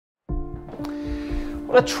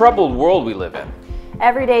What a troubled world we live in.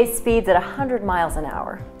 Every day speeds at 100 miles an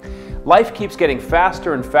hour. Life keeps getting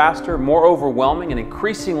faster and faster, more overwhelming and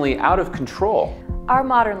increasingly out of control. Our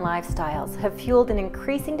modern lifestyles have fueled an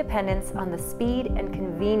increasing dependence on the speed and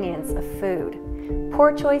convenience of food.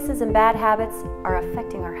 Poor choices and bad habits are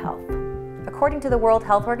affecting our health. According to the World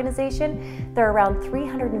Health Organization, there are around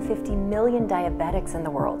 350 million diabetics in the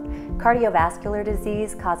world. Cardiovascular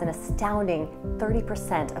disease causes an astounding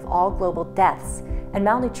 30% of all global deaths, and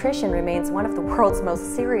malnutrition remains one of the world's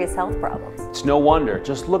most serious health problems. It's no wonder.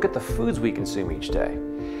 Just look at the foods we consume each day.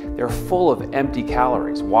 They're full of empty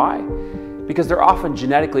calories. Why? Because they're often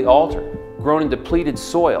genetically altered, grown in depleted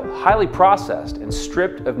soil, highly processed, and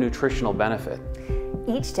stripped of nutritional benefit.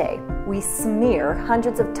 Each day, we smear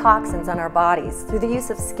hundreds of toxins on our bodies through the use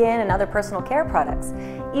of skin and other personal care products.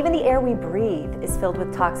 Even the air we breathe is filled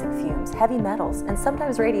with toxic fumes, heavy metals, and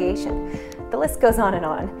sometimes radiation. The list goes on and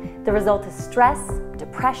on. The result is stress,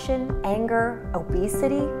 depression, anger,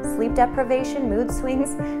 obesity, sleep deprivation, mood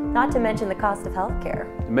swings, not to mention the cost of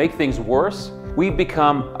healthcare. To make things worse, we've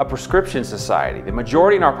become a prescription society. The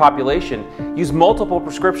majority in our population use multiple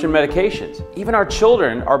prescription medications. Even our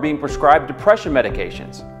children are being prescribed depression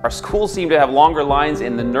medications. Our schools seem to have longer lines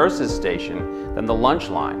in the nurses' station than the lunch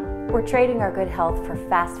line. We're trading our good health for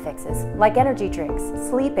fast fixes, like energy drinks,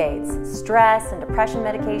 sleep aids, stress and depression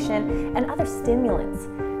medication, and other stimulants.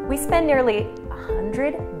 We spend nearly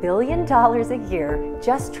 $100 billion a year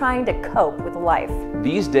just trying to cope with life.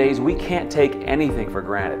 These days, we can't take anything for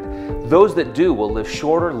granted. Those that do will live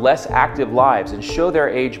shorter, less active lives and show their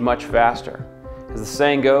age much faster. As the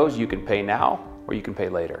saying goes, you can pay now or you can pay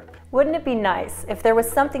later. Wouldn't it be nice if there was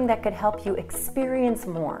something that could help you experience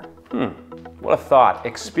more? What a thought.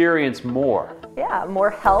 Experience more. Yeah, more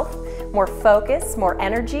health, more focus, more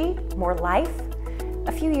energy, more life.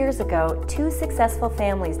 A few years ago, two successful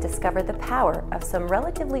families discovered the power of some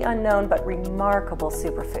relatively unknown but remarkable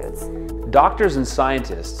superfoods. Doctors and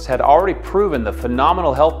scientists had already proven the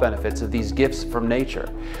phenomenal health benefits of these gifts from nature.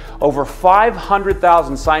 Over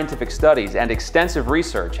 500,000 scientific studies and extensive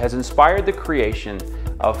research has inspired the creation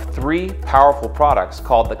of three powerful products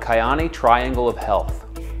called the Kyani Triangle of Health.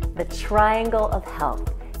 The Triangle of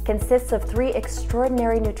Health consists of three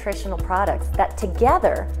extraordinary nutritional products that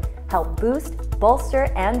together help boost,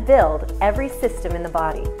 bolster, and build every system in the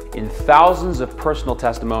body. In thousands of personal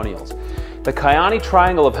testimonials, the Kyani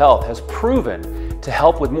Triangle of Health has proven to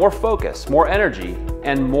help with more focus, more energy,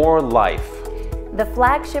 and more life. The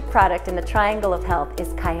flagship product in the Triangle of Health is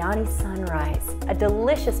Kyani Sunrise, a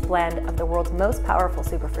delicious blend of the world's most powerful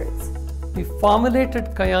superfruits. We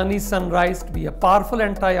formulated Kyani Sunrise to be a powerful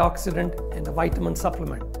antioxidant and a vitamin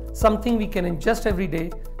supplement, something we can ingest every day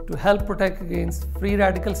to help protect against free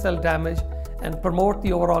radical cell damage and promote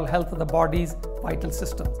the overall health of the body's vital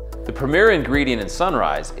systems. The premier ingredient in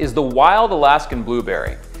Sunrise is the wild Alaskan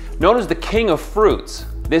blueberry. Known as the king of fruits,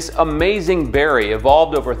 this amazing berry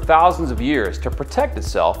evolved over thousands of years to protect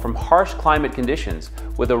itself from harsh climate conditions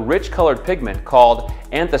with a rich colored pigment called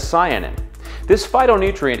anthocyanin. This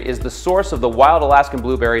phytonutrient is the source of the wild Alaskan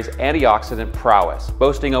blueberry's antioxidant prowess,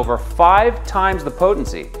 boasting over 5 times the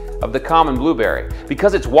potency of the common blueberry.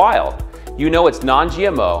 Because it's wild, you know it's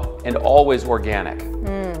non-GMO and always organic.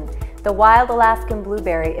 The wild Alaskan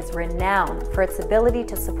blueberry is renowned for its ability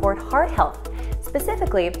to support heart health.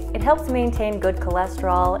 Specifically, it helps maintain good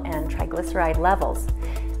cholesterol and triglyceride levels.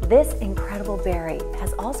 This incredible berry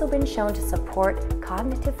has also been shown to support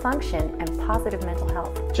cognitive function and positive mental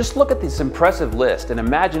health. Just look at this impressive list and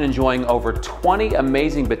imagine enjoying over 20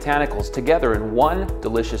 amazing botanicals together in one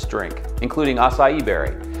delicious drink, including acai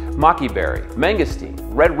berry, maqui berry, mangosteen,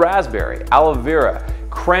 red raspberry, aloe vera,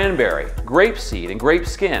 cranberry, grapeseed and grape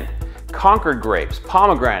skin, Concord grapes,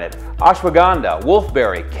 pomegranate, ashwagandha,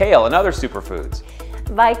 wolfberry, kale, and other superfoods.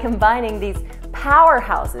 By combining these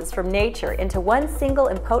powerhouses from nature into one single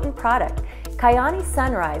and potent product, Kyani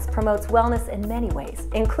Sunrise promotes wellness in many ways,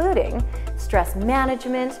 including stress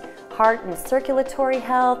management, heart and circulatory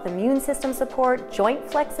health, immune system support, joint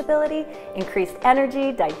flexibility, increased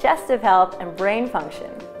energy, digestive health, and brain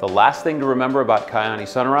function. The last thing to remember about Kyani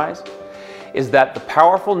Sunrise is that the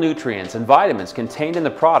powerful nutrients and vitamins contained in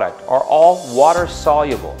the product are all water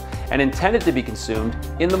soluble and intended to be consumed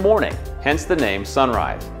in the morning, hence the name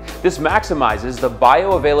Sunrise. This maximizes the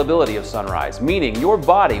bioavailability of Sunrise, meaning your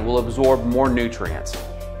body will absorb more nutrients.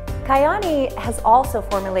 Kyani has also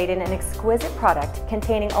formulated an exquisite product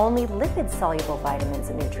containing only lipid-soluble vitamins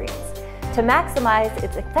and nutrients. To maximize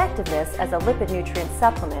its effectiveness as a lipid nutrient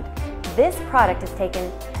supplement, this product is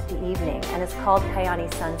taken at the evening and is called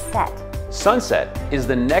Kyani Sunset. Sunset is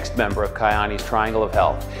the next member of Kyani's Triangle of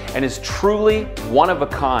Health and is truly one of a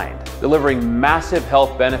kind, delivering massive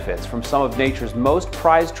health benefits from some of nature's most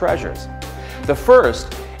prized treasures. The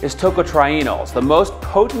first is tocotrienols, the most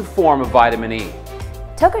potent form of vitamin E.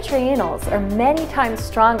 Tocotrienols are many times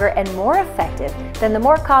stronger and more effective than the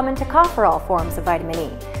more common tocopherol forms of vitamin E,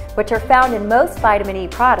 which are found in most vitamin E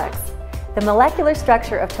products. The molecular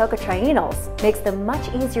structure of tocotrienols makes them much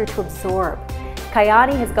easier to absorb.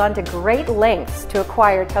 Kyani has gone to great lengths to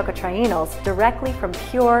acquire tocotrienols directly from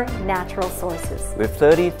pure natural sources. With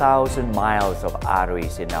 30,000 miles of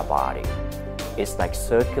arteries in our body, it's like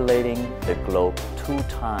circulating the globe 2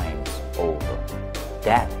 times over.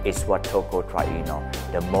 That is what tocotrienol,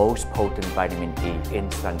 the most potent vitamin E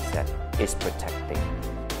in Sunset, is protecting.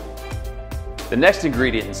 The next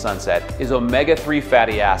ingredient in Sunset is omega-3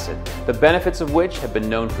 fatty acid, the benefits of which have been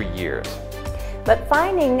known for years. But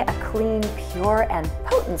finding a clean, pure, and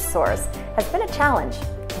potent source has been a challenge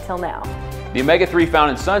until now. The omega-3 found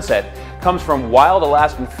in Sunset comes from wild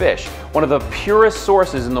Alaskan fish, one of the purest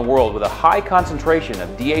sources in the world with a high concentration of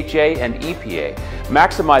DHA and EPA,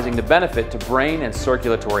 maximizing the benefit to brain and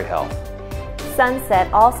circulatory health.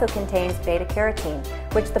 Sunset also contains beta-carotene,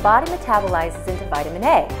 which the body metabolizes into vitamin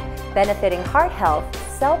A, benefiting heart health,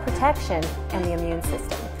 cell protection, and the immune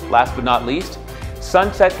system. Last but not least,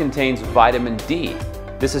 Sunset contains vitamin D.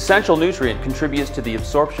 This essential nutrient contributes to the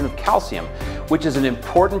absorption of calcium, which is an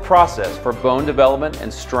important process for bone development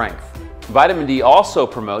and strength. Vitamin D also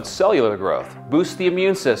promotes cellular growth, boosts the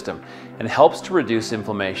immune system, and helps to reduce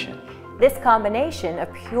inflammation. This combination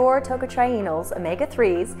of pure tocotrienols,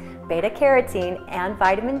 omega-3s, beta-carotene, and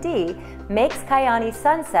vitamin D makes Kyani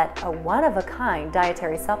Sunset a one-of-a-kind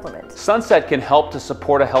dietary supplement. Sunset can help to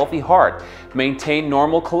support a healthy heart, maintain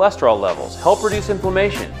normal cholesterol levels, help reduce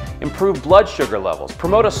inflammation, improve blood sugar levels,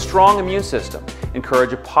 promote a strong immune system,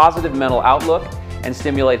 encourage a positive mental outlook, and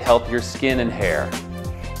stimulate healthier skin and hair.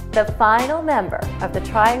 The final member of the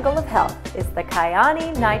Triangle of Health is the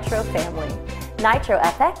Kyani Nitro family, Nitro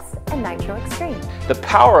FX and Nitro Extreme. The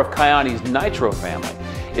power of Kyani's Nitro family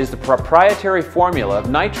is the proprietary formula of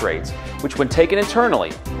nitrates, which when taken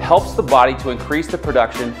internally, helps the body to increase the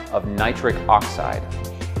production of nitric oxide.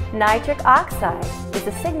 Nitric oxide is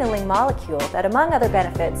a signaling molecule that, among other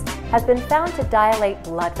benefits, has been found to dilate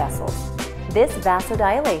blood vessels. This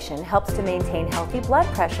vasodilation helps to maintain healthy blood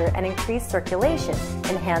pressure and increase circulation,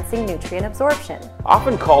 enhancing nutrient absorption.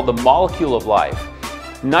 Often called the molecule of life,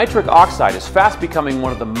 nitric oxide is fast becoming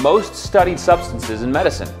one of the most studied substances in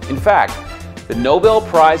medicine. In fact, the Nobel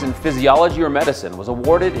Prize in Physiology or Medicine was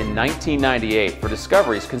awarded in 1998 for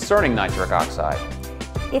discoveries concerning nitric oxide.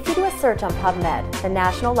 If you do a search on PubMed, the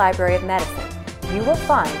National Library of Medicine, you will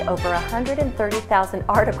find over 130,000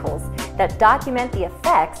 articles that document the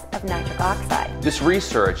effects of nitric oxide. This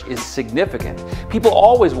research is significant. People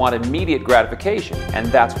always want immediate gratification, and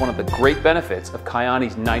that's one of the great benefits of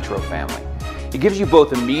Kyani's Nitro family. It gives you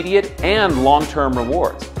both immediate and long-term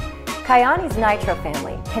rewards. Kyani's Nitro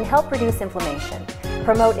family can help reduce inflammation,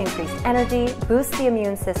 promote increased energy, boost the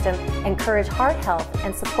immune system, encourage heart health,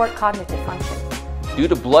 and support cognitive function. Due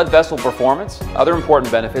to blood vessel performance, other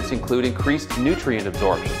important benefits include increased nutrient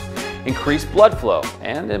absorption, increased blood flow,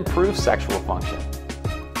 and improved sexual function.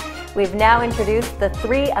 We've now introduced the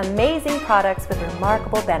 3 amazing products with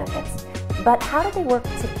remarkable benefits. But how do they work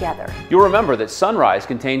together? You'll remember that Sunrise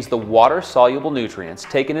contains the water-soluble nutrients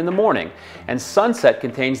taken in the morning, and Sunset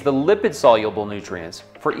contains the lipid-soluble nutrients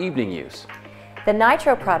for evening use. The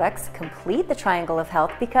Nitro products complete the Triangle of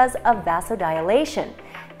Health because of vasodilation.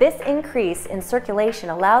 This increase in circulation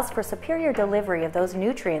allows for superior delivery of those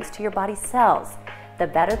nutrients to your body's cells. The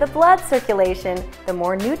better the blood circulation, the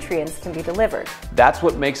more nutrients can be delivered. That's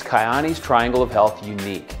what makes Kyani's Triangle of Health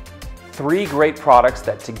unique. 3 great products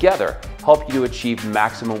that together help you to achieve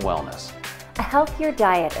maximum wellness. A healthier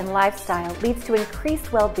diet and lifestyle leads to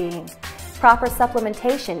increased well-being. Proper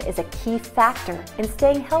supplementation is a key factor in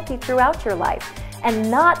staying healthy throughout your life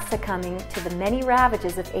and not succumbing to the many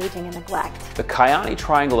ravages of aging and neglect. The Kyani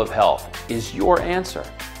Triangle of Health is your answer.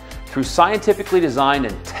 Through scientifically designed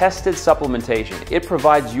and tested supplementation, it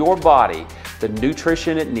provides your body the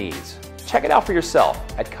nutrition it needs. Check it out for yourself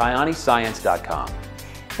at kyaniscience.com.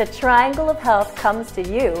 The Triangle of Health comes to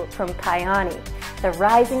you from Kyani, the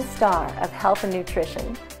rising star of health and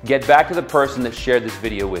nutrition. Get back to the person that shared this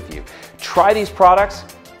video with you. Try these products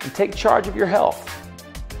and take charge of your health.